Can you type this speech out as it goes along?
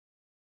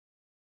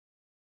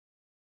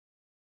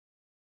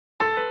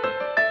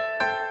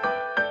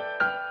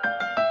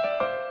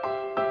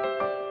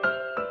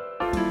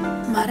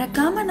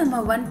மறக்காம நம்ம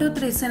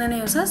 123 சின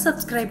நியூஸை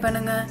சப்ஸ்கிரைப்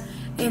பண்ணுங்க.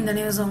 இந்த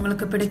நியூஸ்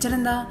உங்களுக்கு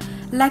பிடிச்சிருந்தா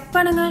லைக்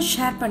பண்ணுங்க,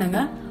 ஷேர் பண்ணுங்க,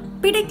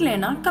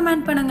 பிடிக்கலனா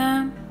கமெண்ட் பண்ணுங்க.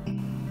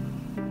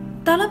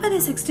 தளபதி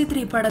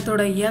 63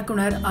 படத்தோட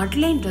இயக்குனர்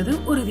அட்லேன்றது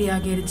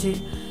உறுதியாகிருச்சு.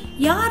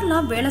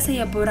 யாரெல்லாம் வேலை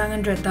செய்ய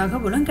போறாங்கன்ற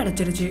தகவலும்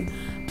கிடைச்சிருச்சு.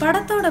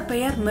 படத்தோட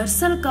பெயர்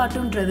மெர்சல்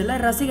கார்ட்டூன்றதுல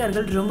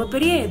ரசிகர்கள் ரொம்ப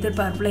பெரிய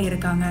எதிர்பார்ப்புல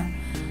இருக்காங்க.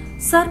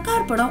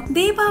 சர்க்கார் படம்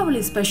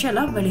தீபாவளி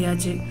ஸ்பெஷலா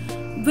வெளியாச்சு.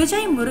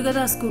 விஜய்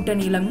முருகதாஸ்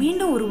கூட்டணியில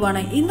மீண்டும் உருவான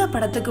இந்த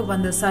படத்துக்கு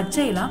வந்த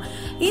சர்ச்சையெல்லாம்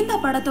இந்த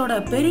படத்தோட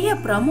பெரிய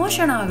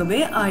ப்ரமோஷனாகவே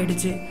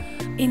ஆயிடுச்சு.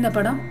 இந்த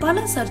படம் பல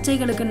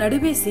சர்ச்சைகளுக்கு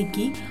நடுவே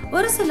சிக்கி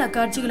ஒரு சில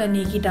காட்சிகளை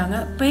நீக்கிட்டாங்க,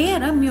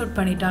 பெயரை மியூட்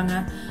பண்ணிட்டாங்க.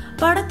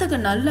 படத்துக்கு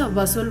நல்ல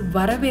வசூல்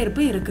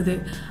வரவேற்பு இருக்குது.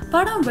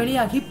 படம்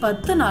வெளியாகி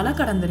 10 நாளா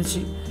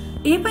கடந்துருச்சு.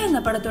 இப்ப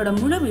இந்த படத்தோட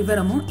முழு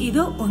விவரமும்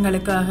இதோ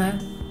உங்களுக்காக.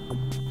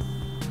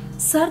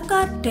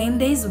 Sarkar 10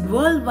 days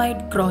world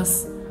wide cross.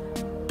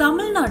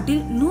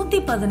 தமிழ்நாட்டில்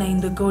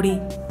 115 கோடி,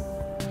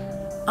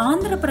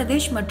 ஆந்திர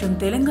பிரதேஷ் மற்றும்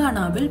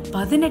தெலுங்கானாவில்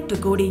 18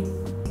 கோடி,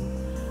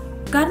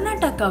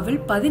 கர்நாடகாவில்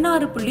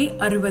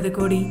 16.60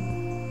 கோடி,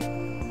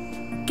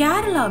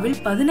 கேரளாவில்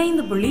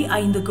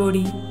 15.5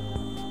 கோடி,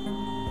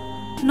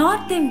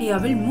 நார்த்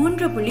இந்தியாவில்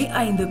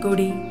 3.5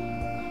 கோடி.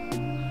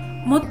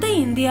 மொத்த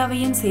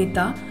இந்தியாவையும்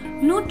சேர்த்தா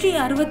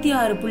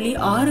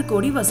 166.6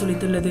 கோடி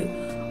வசூலித்துள்ளது.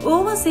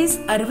 ஓவர்சீஸ்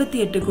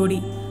 68 கோடி.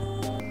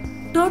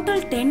 Total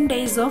 10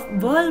 days of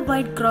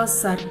worldwide cross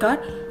Sarkar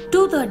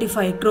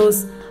 235 crores,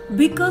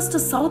 biggest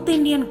South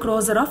Indian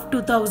crosser of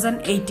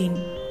 2018.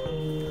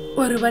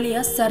 ஒரு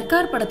வழியா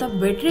சர்க்கார் படத்தை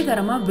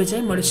வெற்றிகரமா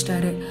விஜய்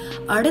முடிச்சிட்டாரு.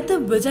 அடுத்து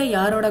விஜய்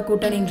யாரோட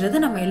கூட்டணின்றது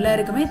நம்ம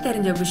எல்லாருக்குமே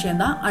தெரிஞ்ச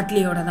விஷயம் தான்,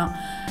 அட்லியோட தான்.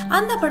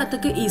 அந்த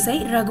படத்துக்கு இசை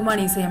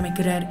ரகுமான்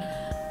இசையமைக்கிறார்.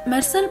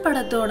 மெர்சல்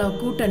படத்தோட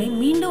கூட்டணி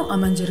மீண்டும்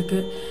அமைஞ்சிருக்கு.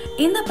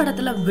 இந்த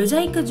படத்துல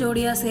விஜய்க்கு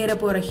ஜோடியா சேர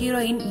போற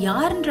ஹீரோயின்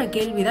யாருன்ற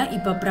கேள்விதான்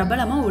இப்ப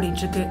பிரபலமா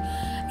ஓடிட்டு இருக்கு.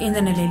 இந்த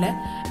நிலையில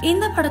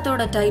இந்த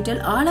படத்தோட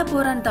டைட்டில்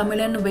ஆலப்போரான்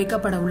தமிழன்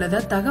வைக்கப்பட உள்ளதா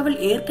தகவல்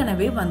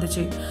ஏற்கனவே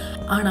வந்துச்சு.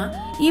 ஆனா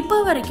இப்ப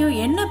வரைக்கும்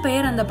என்ன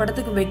பெயர் அந்த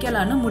படத்துக்கு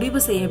வைக்கலான்னு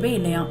முடிவு செய்யவே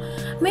இல்லையா.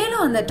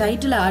 மேலும் அந்த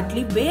டைட்டில்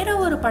அட்லி வேற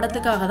ஒரு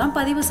படத்துக்காக தான்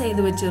பதிவு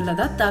செய்து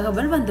வச்சுள்ளதா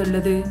தகவல்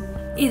வந்துள்ளது.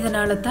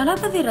 இதனால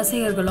தளபதி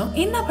ரசிகர்களும்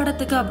இந்த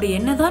படத்துக்கு அப்படி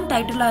என்னதான்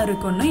டைட்டிலா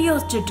இருக்கும்னு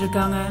யோசிச்சுட்டு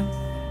இருக்காங்க.